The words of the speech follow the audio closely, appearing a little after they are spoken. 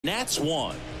Nats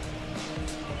won.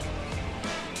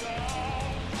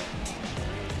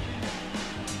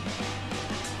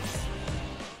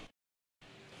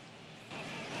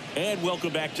 And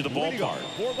welcome back to the ballpark.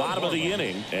 Bottom of the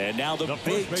inning, and now the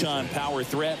big-time power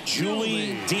threat,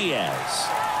 Diaz.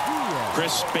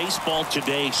 Chris, baseball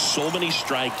today, so many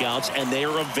strikeouts, and they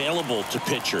are available to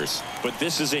pitchers. But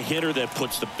this is a hitter that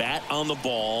puts the bat on the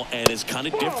ball and is kind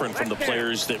of different from the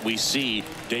players that we see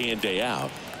day in, day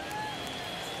out.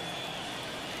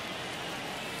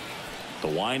 The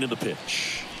wind of the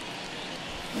pitch.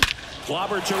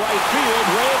 Clobber to right field,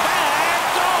 way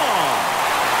back, gone.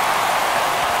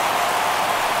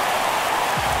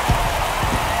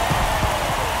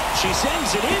 She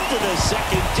sends it into the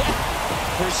second deck.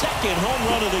 Her second home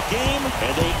run of the game,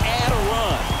 and they add a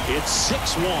run. It's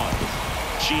 6-1.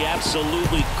 She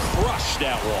absolutely crushed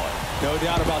that one. No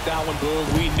doubt about that one, Boog.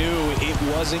 We knew it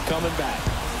wasn't coming back.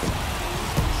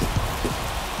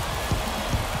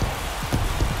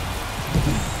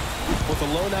 With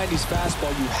a low 90s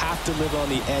fastball, you have to live on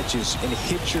the edges and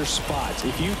hit your spots.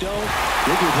 If you don't,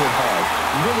 you'll get hit hard.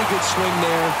 Really good swing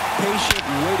there. Patient,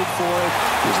 waited for it.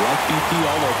 It was like BP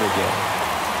all over again.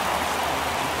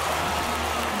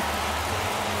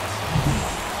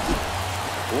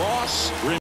 Ross